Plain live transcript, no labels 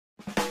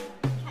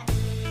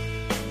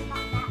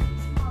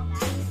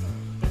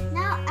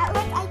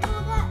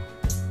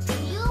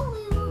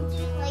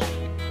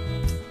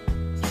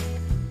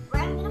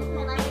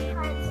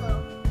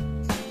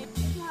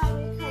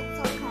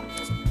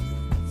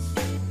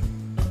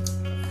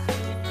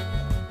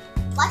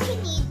What you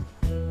need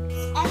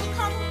is any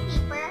kind of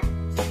paper,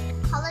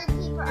 colored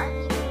paper or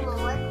paper will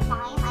work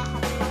fine. I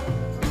have colored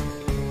paper.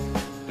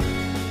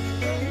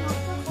 Your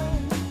notebook where you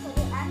put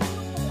it, I'm going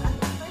to put it on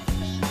the first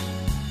page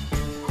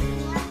and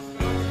here on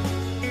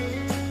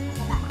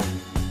the back.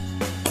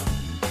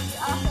 You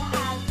also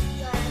have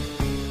your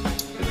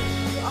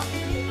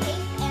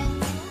tape and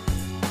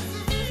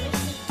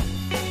scissors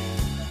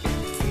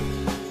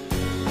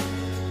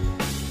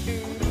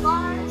or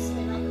bars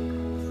and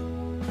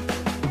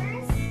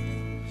first,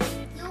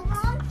 you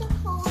want to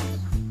hold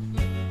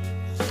your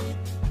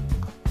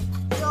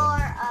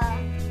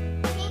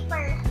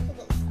paper to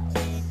this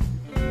side.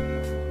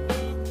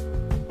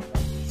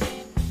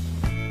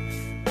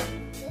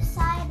 This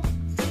side,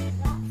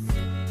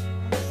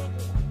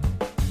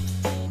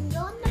 and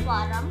go in the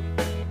bottom.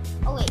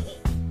 Oh wait.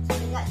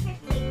 You got your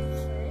tape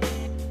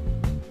first.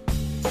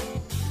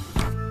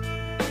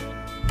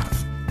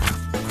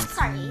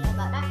 Sorry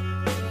about that.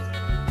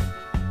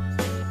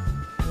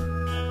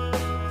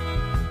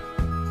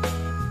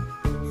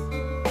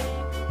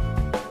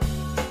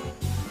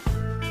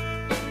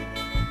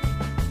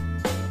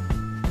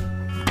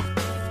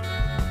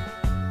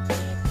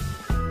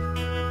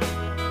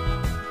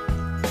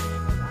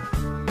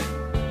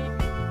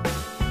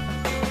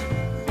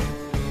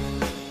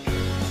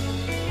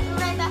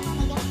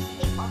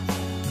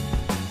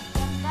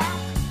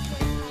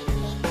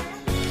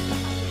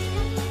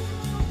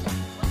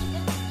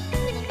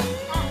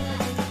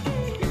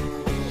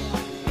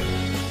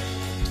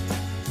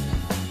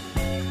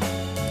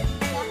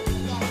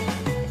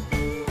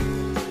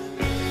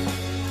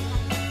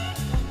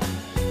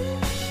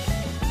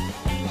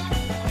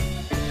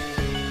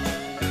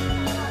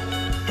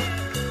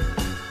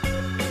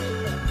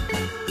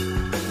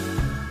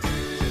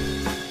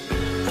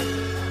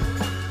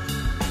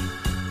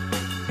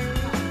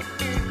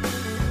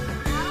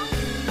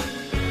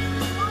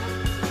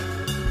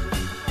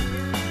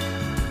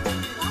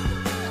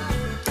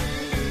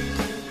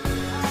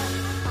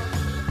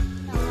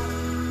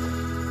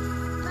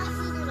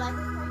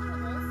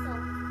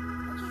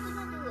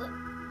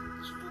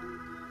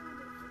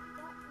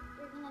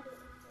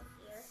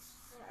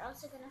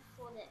 Also gonna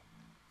fold it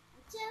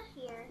until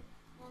here,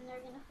 and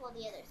they're gonna fold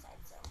the other side.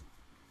 So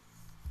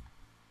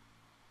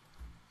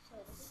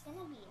this is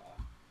gonna be it.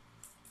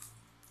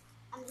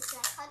 I'm just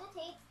gonna cut a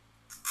tape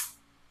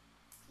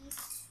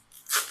piece.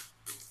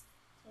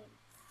 So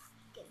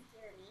you can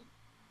hear me.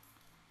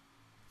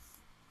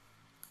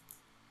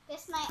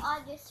 Guess my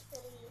audio is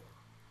pretty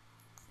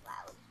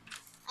loud.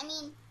 I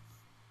mean,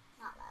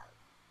 not loud.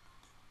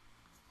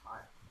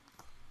 Hard.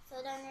 So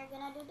then you're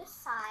gonna do the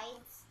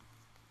sides.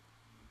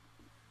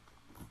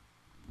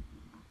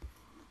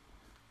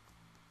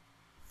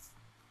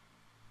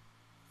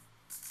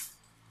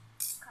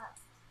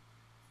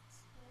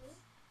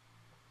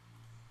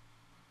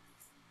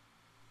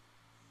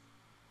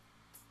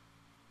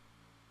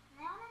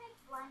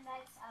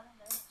 Bags out of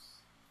this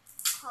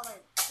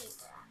colored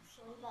paper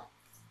actually, but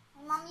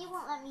my mommy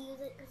won't let me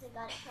use it because I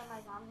got it from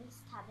my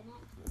mommy's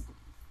cabinet.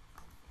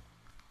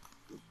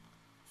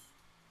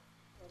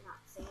 Did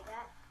not say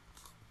that.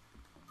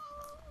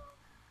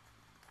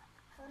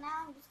 So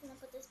now I'm just gonna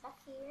put this back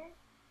here.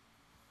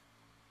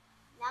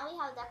 Now we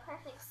have the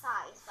perfect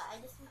size, but I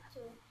just need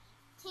to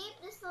tape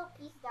this little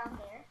piece down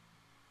there.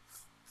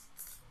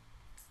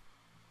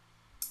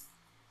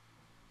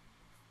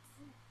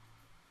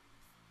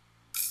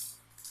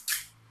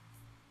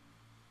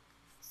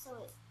 So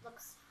it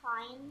looks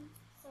fine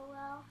so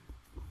well.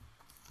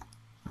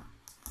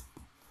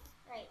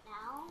 Right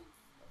now,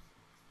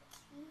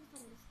 I'm just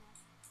gonna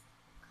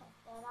cut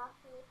that off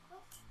really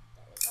quick.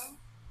 There we go.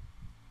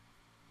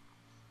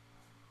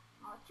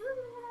 What you're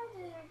gonna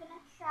do, you're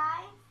gonna try.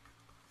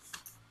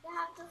 You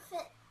have to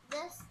fit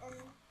this in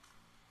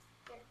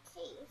your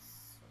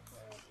case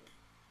where you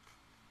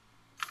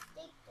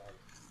staked it.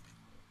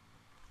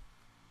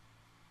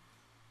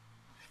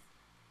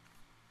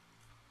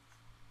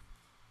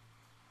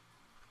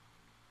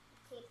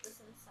 Tape this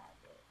inside.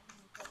 Wait, I'm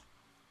gonna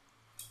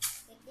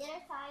take the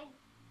other side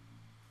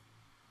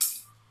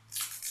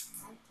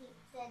and tape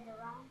the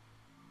wrong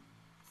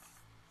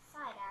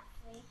side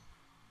actually.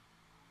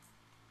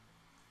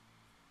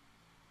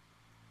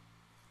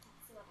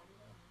 Let's see what I'm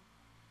doing.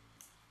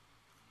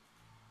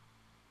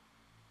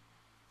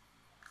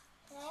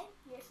 Okay,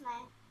 here's my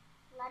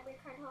library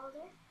card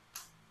holder,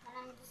 and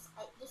I'm just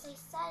I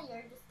said,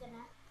 you're just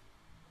gonna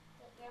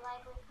get your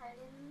library card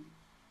in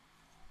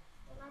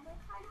the library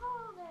card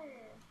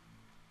holder.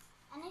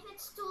 And if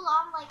it's too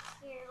long, like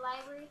your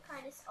library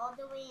card is all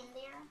the way in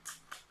there,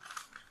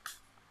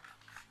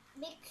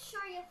 make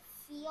sure you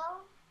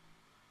feel,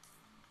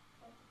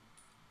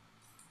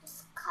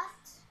 just cut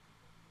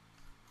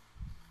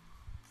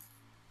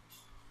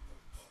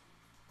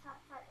top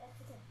part if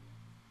you can.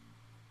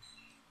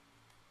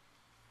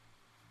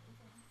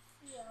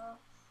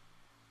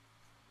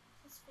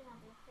 It's gonna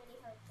be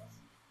pretty hard because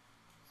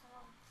some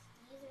of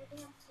these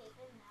already have tape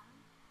in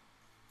them.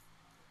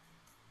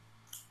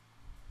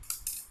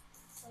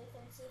 So you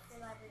can see if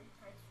your library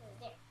card is really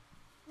there.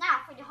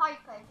 Now for the hard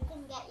card, you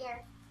can get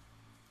your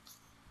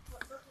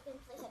book you can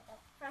place at the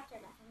front or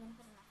back. I'm gonna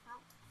put it in the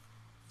front.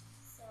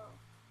 So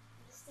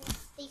I'm just gonna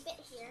tape it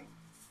here.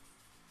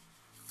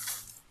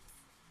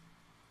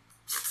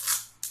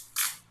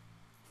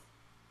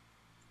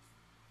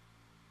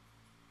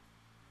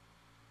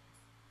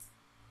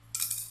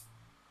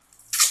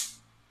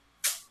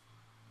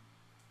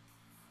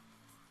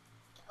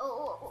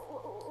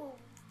 Oh.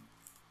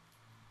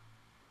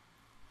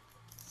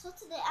 So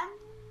today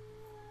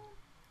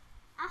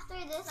after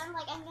this I'm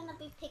gonna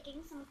be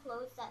picking some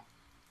clothes that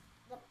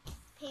the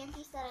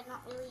panties that I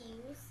don't really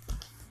use.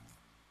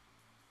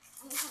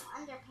 And some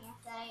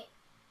underpants that I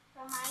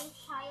from my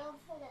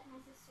childhood that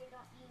my sister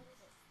don't use.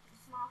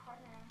 It's small for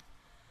her.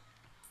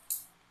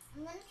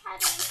 I'm gonna try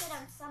to use it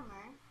on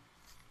summer.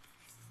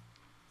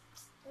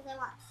 Because I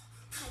want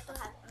her to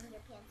have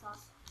underpants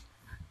also.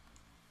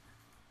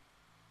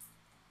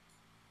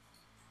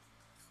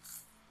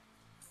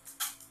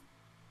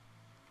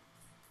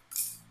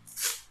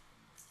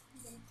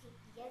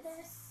 Take the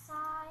other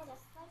side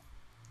as well.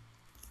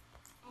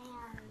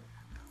 And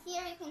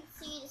here you can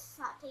see this is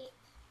not tape.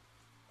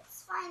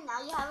 It's fine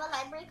now. You have a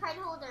library card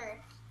holder.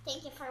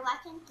 Thank you for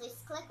watching. Please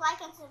click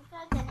like and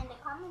subscribe and in the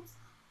comments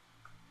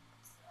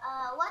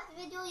what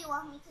video you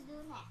want me to do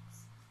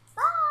next.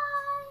 Bye!